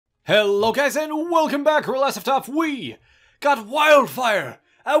Hello guys and welcome back. Last left off, we got Wildfire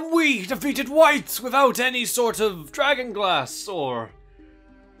and we defeated Whites without any sort of Dragon Glass or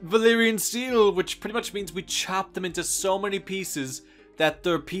Valyrian Steel, which pretty much means we chopped them into so many pieces that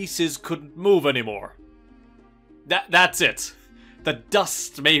their pieces couldn't move anymore. That's it. The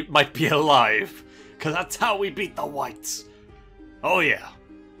dust might be alive, because that's how we beat the Whites. Oh yeah.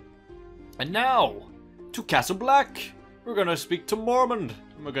 And now, to Castle Black. We're gonna speak to Warband.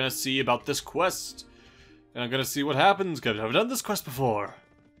 And we're gonna see about this quest. And I'm gonna see what happens, because I've done this quest before.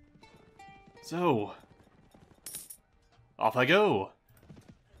 So, off I go.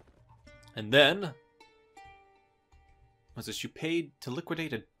 And then, what's this? You paid to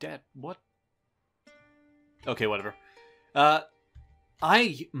liquidate a debt. What? Okay, whatever.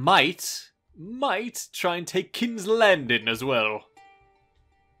 I might try and take King's Landing as well.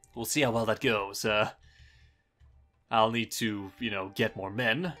 We'll see how well that goes. I'll need to, get more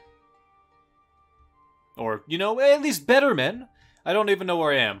men. Or, at least better men. I don't even know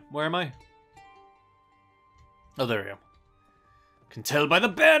where I am. Where am I? Oh, there I am. Can tell by the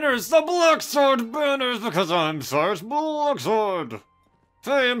banners, the Blacksword banners, because I'm Cyrus Blacksword.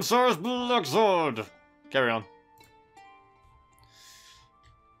 I am Cyrus Blacksword. Carry on.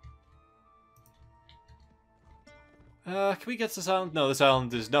 Can we get this island? No, this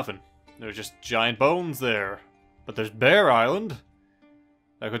island is nothing. There's just giant bones there. But there's Bear Island.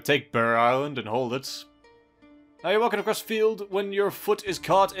 I could take Bear Island and hold it. Now you're walking across the field when your foot is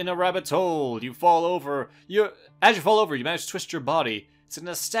caught in a rabbit's hole. You fall over. As you fall over, you manage to twist your body. It's in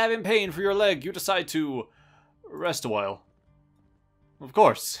a stabbing pain for your leg. You decide to rest a while. Of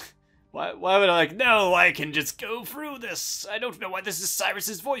course. Why would I no, I can just go through this. I don't know why this is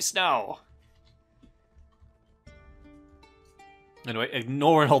Cyrus's voice now. Anyway,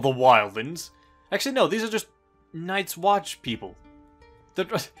 ignoring all the wildlings. Actually, no, these are just Night's Watch people.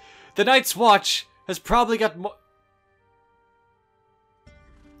 The Night's Watch has probably got more...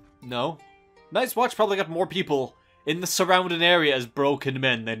 No. Night's Watch probably got more people in the surrounding area as broken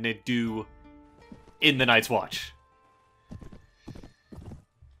men than they do in the Night's Watch.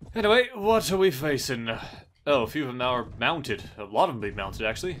 Anyway, what are we facing? Oh, a few of them now are mounted. A lot of them being mounted,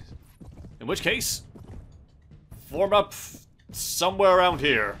 actually. In which case, form up somewhere around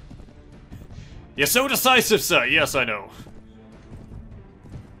here. You're so decisive, sir. Yes, I know.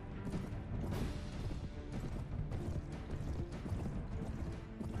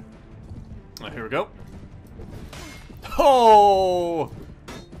 Here we go. Oh!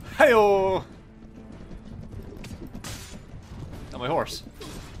 Hey-oh! Not my horse.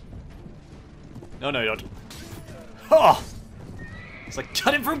 No, you don't. Oh! It's like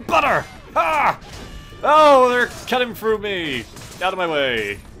cutting through butter! Ah! Oh, they're cutting through me! Out of my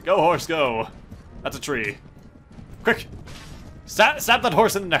way. Go, horse, go. That's a tree. Quick! Stab that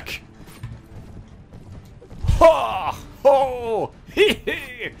horse in the neck! Ha! Oh! Hee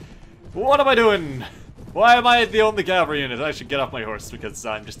hee! What am I doing? Why am I the only cavalry unit? I should get off my horse because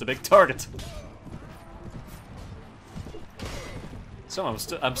I'm just a big target. So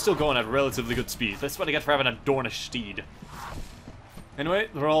I'm still going at relatively good speed. That's what I get for having a Dornish steed. Anyway,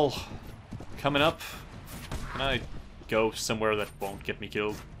 they're all coming up. Can I go somewhere that won't get me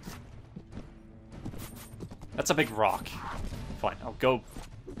killed? That's a big rock. Fine, I'll go.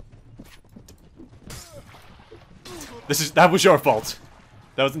 That was your fault.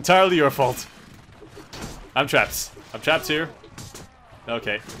 That was entirely your fault. I'm trapped. I'm trapped here.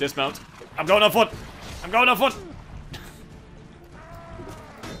 Okay, dismount. I'm going on foot. I'm going on foot.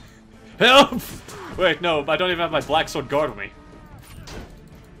 Help! Wait, no, I don't even have my black sword guard with me.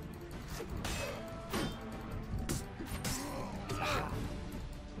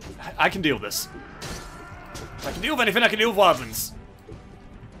 I can deal with this. I can deal with anything. I can deal with wildlings.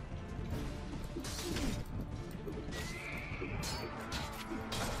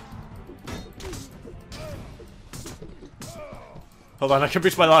 Hold on, I can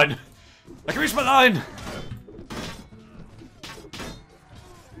reach my line. I can reach my line!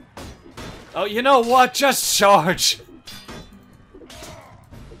 Oh, you know what? Just charge!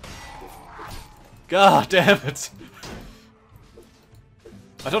 God damn it.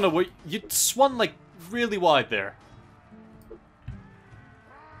 I don't know what... You swung, like, really wide there.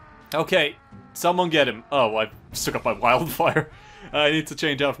 Okay, someone get him. Oh, I stuck up my wildfire. I need to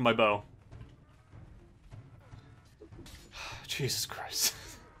change out from my bow. Jesus Christ.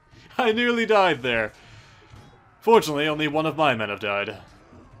 I nearly died there. Fortunately, only one of my men have died.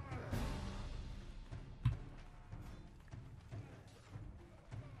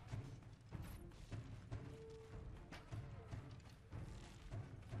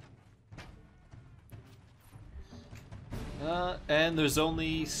 And there's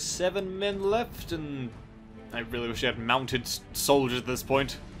only 7 men left, and I really wish I had mounted soldiers at this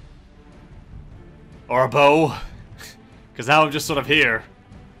point. Or a bow. Because now I'm just sort of here.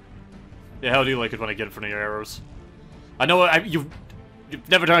 Yeah, how do you like it when I get in front of your arrows? I know you've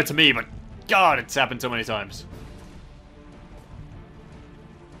never done it to me, but God, it's happened so many times.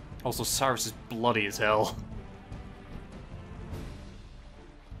 Also, Cyrus is bloody as hell.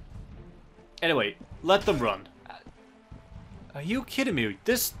 Anyway, let them run. Are you kidding me?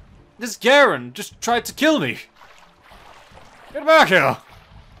 This Garen just tried to kill me. Get back here!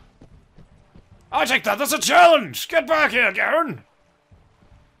 I take that. That's a challenge. Get back here, Garen.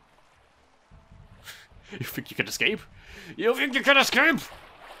 You think you can escape? You think you can escape?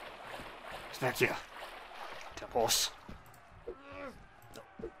 Get back here. Damn horse.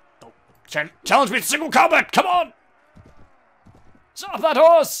 No. Challenge me to single combat. Come on. Stop that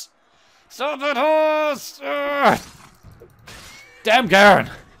horse. Stop that horse. Damn Garen.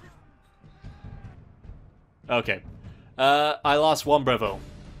 Okay. I lost 1 bravo.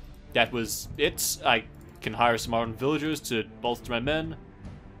 That was it. I can hire some armed villagers to bolster my men.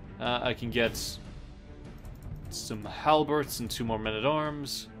 I can get some halberts and 2 more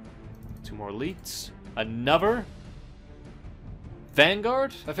men-at-arms. 2 more elites. Another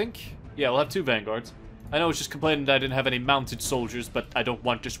vanguard, I think? Yeah, we'll have 2 vanguards. I know it's just complaining that I didn't have any mounted soldiers, but I don't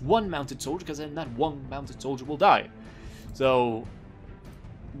want just 1 mounted soldier, because then that 1 mounted soldier will die. So,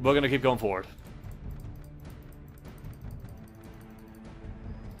 we're gonna keep going forward.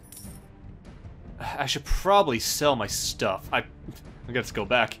 I should probably sell my stuff. I'm gonna go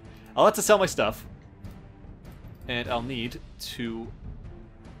back. I'll have to sell my stuff. And I'll need to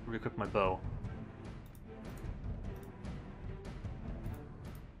re-equip my bow.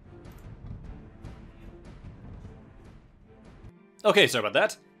 Okay, sorry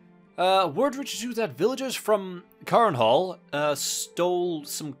about that. Word reached you that villagers from Carnhall stole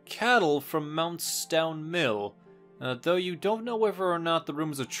some cattle from Mountstown Mill. Though you don't know whether or not the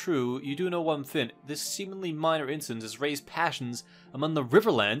rumors are true, you do know one thing. This seemingly minor incident has raised passions among the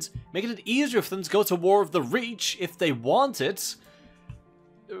Riverlands, making it easier for them to go to war with the Reach if they want it.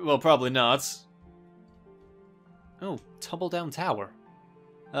 Well, probably not. Oh, Tumbledown Tower.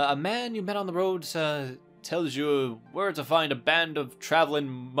 A man you met on the road tells you where to find a band of traveling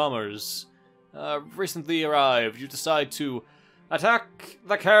mummers. Recently arrived, you decide to attack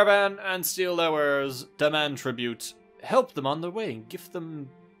the caravan and steal their wares, demand tribute, help them on their way, and gift them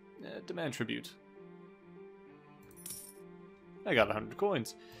demand tribute. I got 100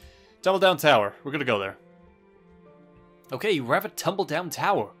 coins. Tumbledown Tower, we're gonna go there. Okay, you arrive at Tumbledown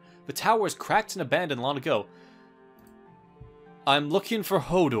Tower. The tower is cracked and abandoned long ago. I'm looking for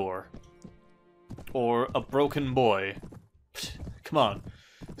Hodor. Or a broken boy. Come on,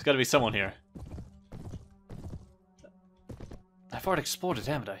 there's gotta be someone here. I've already explored it,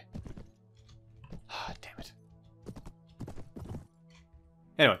 haven't I? Ah, damn it.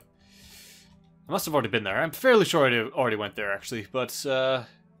 Anyway. I must have already been there. I'm fairly sure I already went there, actually. But,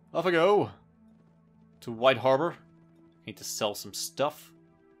 off I go. To White Harbor. Need to sell some stuff.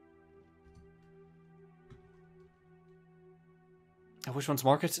 Which one's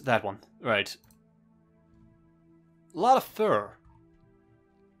market? That one. Right. A lot of fur.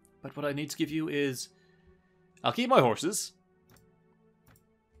 But what I need to give you is... I'll keep my horses.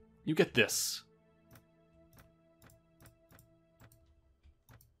 You get this.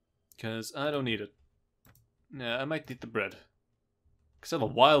 Because I don't need it. Yeah, I might need the bread. Because I have a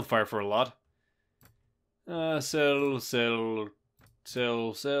wildfire for a lot. Sell.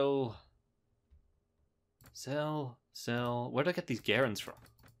 Where did I get these Garens from?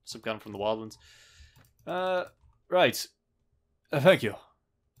 Some gun from the Wildlands. Right. Thank you.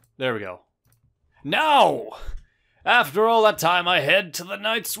 There we go. Now! After all that time, I head to the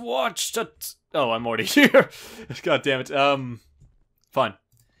Night's Watch to... Oh, I'm already here. God damn it. Fine.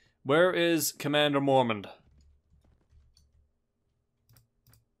 Where is Commander Mormond?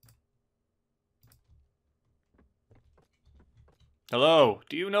 Hello.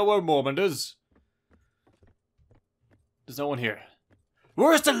 Do you know where Mormond is? There's no one here.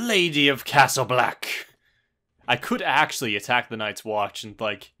 Where's the Lady of Castle Black? I could actually attack the Night's Watch and,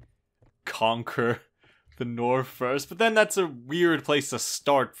 like, conquer the North first, but then that's a weird place to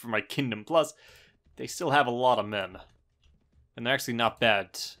start for my kingdom. Plus, they still have a lot of men. And they're actually not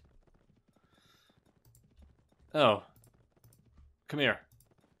bad. Oh. Come here.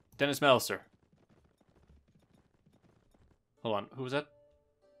 Dennis Malister. Hold on, who was that?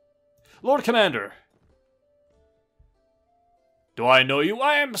 Lord Commander! Do I know you?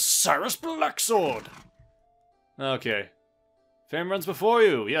 I am Cyrus Blacksword! Okay. Fame runs before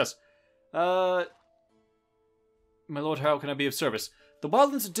you, yes. My lord, how can I be of service? The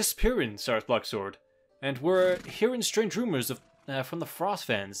wildlands are disappearing, Cyrus Blacksword. And we're hearing strange rumors of from the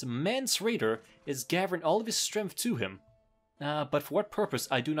Frostfans. Mance Raider is gathering all of his strength to him. But for what purpose,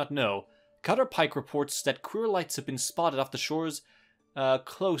 I do not know. Cutter Pike reports that queer lights have been spotted off the shores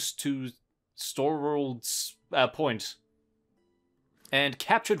close to Storwold's Point. And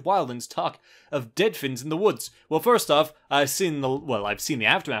captured wildlands talk of dead fins in the woods. Well, first off, I've seen the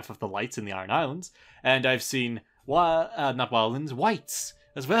aftermath of the lights in the Iron Islands, and I've seen not wildlands, wights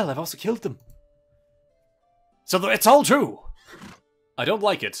as well. I've also killed them. So it's all true. I don't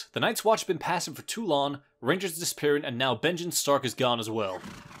like it. The Night's Watch has been passive for too long, Rangers disappearing, and now Benjamin Stark is gone as well.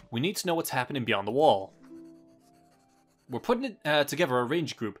 We need to know what's happening beyond the wall. We're putting together a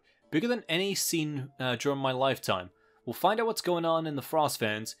range group, bigger than any seen during my lifetime. We'll find out what's going on in the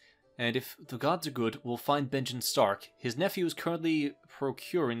Frostfans, and if the gods are good, we'll find Benjamin Stark. His nephew is currently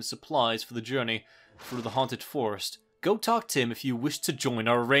procuring supplies for the journey through the haunted forest. Go talk to him if you wish to join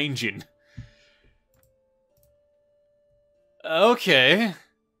our ranging. Okay.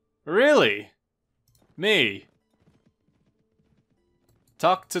 Really? Me?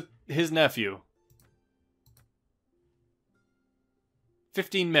 Talk to his nephew.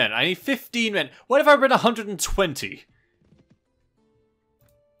 15 men. I need 15 men. What if I bring 120?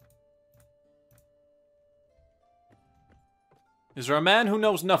 Is there a man who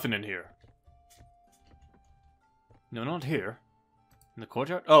knows nothing in here? No, not here. In the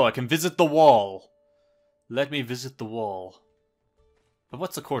courtyard? Oh, I can visit the wall. Let me visit the wall. But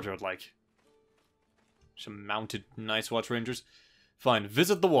what's the courtyard like? Some mounted Night's Watch Rangers. Fine,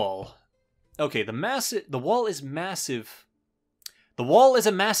 visit the wall. Okay, the wall is massive. The wall is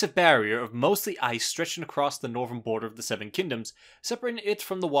a massive barrier of mostly ice stretching across the northern border of the Seven Kingdoms, separating it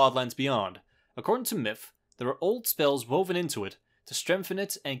from the wildlands beyond. According to myth, there are old spells woven into it to strengthen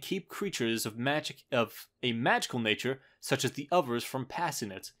it and keep creatures of a magical nature, such as the others, from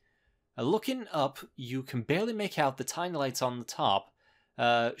passing it. Looking up, you can barely make out the tiny lights on the top,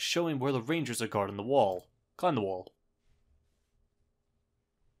 showing where the Rangers are guarding the wall. Climb the wall.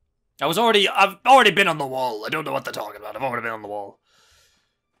 I've already been on the wall. I don't know what they're talking about. I've already been on the wall.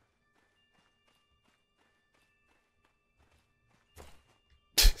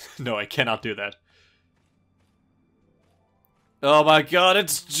 No, I cannot do that. Oh my god,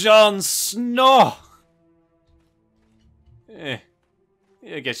 it's Jon Snow! I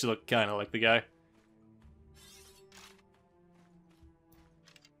guess you look kinda like the guy.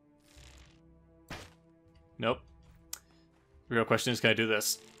 Nope. The real question is, can I do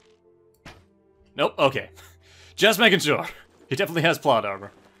this? Nope, okay. Just making sure. He definitely has plot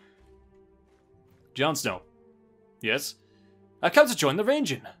armor. Jon Snow. Yes? I've come to join the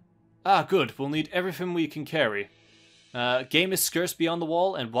ranging. Ah, good. We'll need everything we can carry. Game is scarce beyond the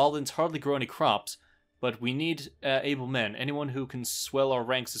wall, and wildlands hardly grow any crops, but we need able men. Anyone who can swell our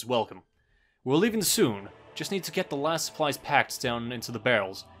ranks is welcome. We're leaving soon. Just need to get the last supplies packed down into the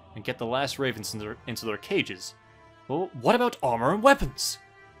barrels, and get the last ravens into their cages. Well, what about armor and weapons?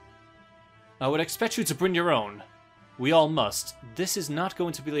 I would expect you to bring your own. We all must. This is not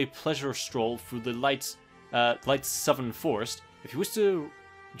going to be a pleasure stroll through the light southern forest. If you wish to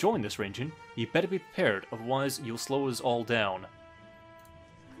join this ranging, you better be prepared, otherwise you'll slow us all down.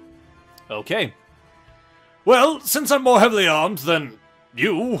 Okay. Well, since I'm more heavily armed than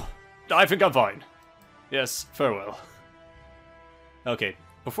you, I think I'm fine. Yes, farewell. Okay,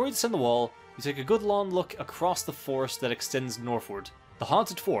 before you descend the wall, you take a good long look across the forest that extends northward. The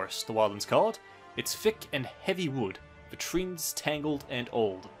Haunted Forest, the wildlands call it. It's thick and heavy wood, the trees tangled and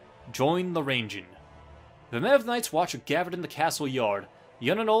old. Join the ranging. The men of the Night's Watch are gathered in the castle yard.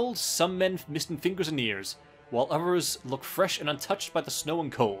 Young and old, some men missing fingers and ears, while others look fresh and untouched by the snow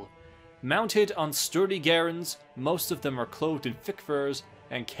and cold. Mounted on sturdy garrons, most of them are clothed in thick furs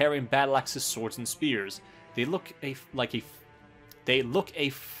and carrying battle axes, swords, and spears. They look a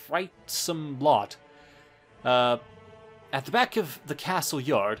frightsome lot. At the back of the castle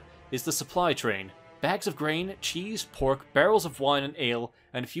yard is the supply train. Bags of grain, cheese, pork, barrels of wine and ale,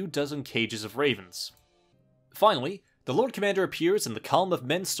 and a few dozen cages of ravens. Finally, the Lord Commander appears and the column of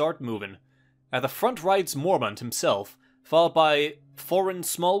men start moving. At the front rides Warband himself, followed by Thorin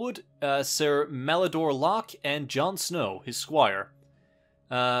Smallwood, Sir Malidor Locke, and Jon Snow, his squire.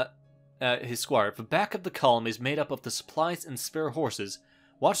 The back of the column is made up of the supplies and spare horses,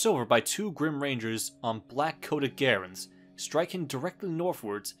 watched over by two grim rangers on black-coated garrons, striking directly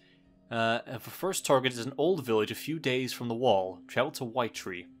northwards. The first target is an old village a few days from the wall. Travel to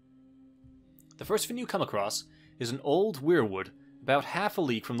Whitetree. The first thing you come across is an old weirwood, about half a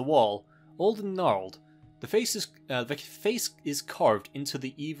league from the wall, old and gnarled. The face is carved into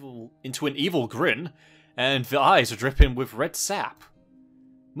an evil grin, and the eyes are dripping with red sap.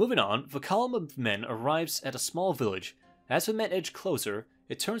 Moving on, the column of men arrives at a small village. As the men edge closer,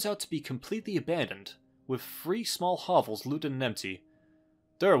 it turns out to be completely abandoned, with 3 small hovels looted and empty.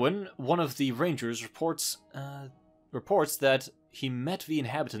 Derwin, one of the rangers, reports that he met the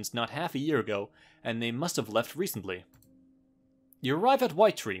inhabitants not half a year ago, and they must have left recently. You arrive at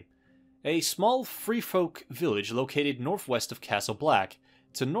Whitetree, a small free-folk village located northwest of Castle Black.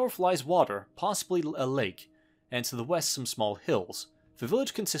 To the north lies water, possibly a lake, and to the west some small hills. The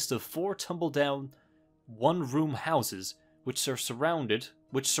village consists of 4 tumble-down, one-room houses, which surround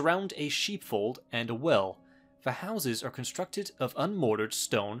a sheepfold and a well. The houses are constructed of unmortared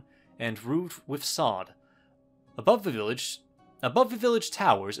stone and roofed with sod. Above the village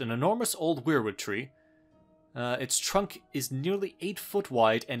towers an enormous old weirwood tree. Its trunk is nearly 8 foot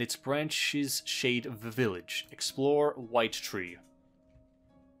wide, and its branches shade the village. Explore Whitetree.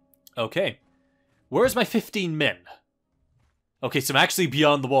 Okay. Where's my 15 men? Okay, so I'm actually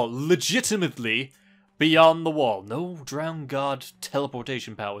beyond the wall. Legitimately beyond the wall. No drowned god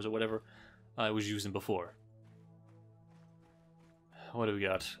teleportation powers or whatever I was using before. What do we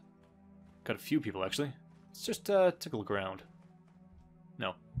got? Got a few people, actually. Let's just take a look around.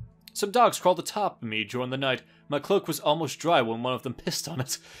 No. Some dogs crawled atop me during the night. My cloak was almost dry when one of them pissed on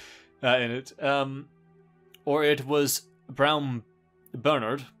it. Or it was Brown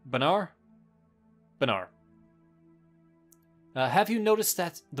Bernard. Benar? Have you noticed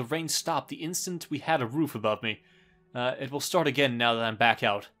that the rain stopped the instant we had a roof above me? It will start again now that I'm back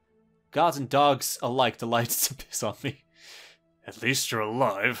out. Gods and dogs alike delight to piss on me. At least you're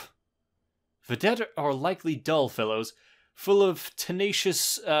alive. The dead are likely dull fellows, full of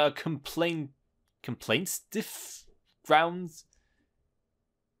tenacious complaints? Grounds?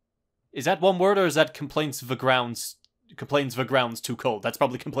 Is that one word, or is that complains the ground's too cold? That's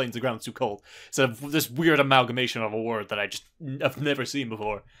probably complains the ground's too cold. So this weird amalgamation of a word that I've never seen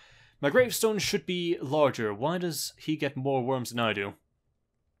before. My gravestone should be larger. Why does he get more worms than I do?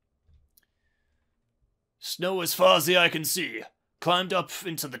 Snow as far as the eye can see. Climbed up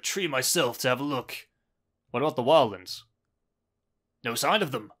into the tree myself to have a look. What about the wildlands? No sign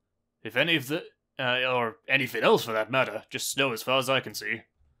of them. If any of the... or anything else for that matter. Just snow as far as I can see.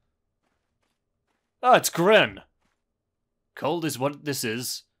 Ah, it's Gren. Cold is what this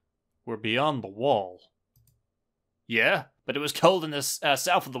is. We're beyond the wall. Yeah, but it was cold in the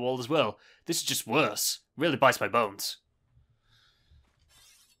south of the wall as well. This is just worse. Really bites my bones.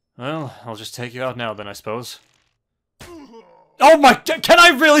 Well, I'll just take you out now then, I suppose. Oh my... Can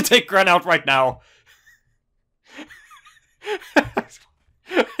I really take Gren out right now?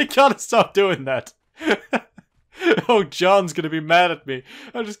 I gotta stop doing that. Oh, John's gonna be mad at me.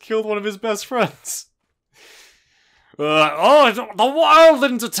 I just killed one of his best friends. The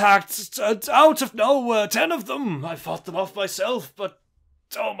wildlands attacked out of nowhere. 10 of them. I fought them off myself, but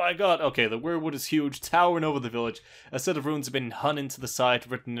oh my god. Okay, the weirwood is huge, towering over the village. A set of runes have been hung into the side,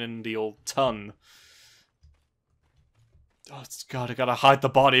 written in the old tongue. Oh, God, I gotta hide the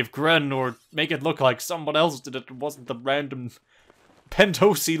body of Gren, or make it look like someone else did it. It wasn't the random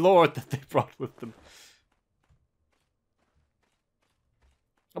Pentosi lord that they brought with them.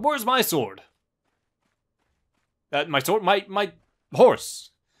 Where's my sword? My sword? My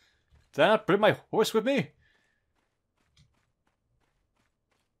horse. Did I not bring my horse with me?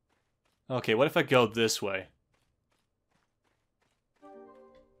 Okay, what if I go this way?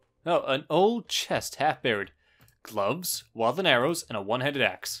 Oh, an old chest half buried. Gloves, and arrows, and a one-handed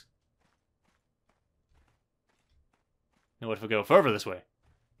axe. Now what if I go further this way?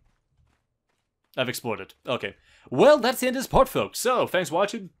 I've explored it. Okay. Well, that's the end of this part, folks. So, thanks for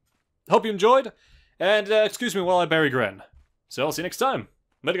watching. Hope you enjoyed. And excuse me while I bury Gren. So, I'll see you next time.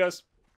 Later, guys.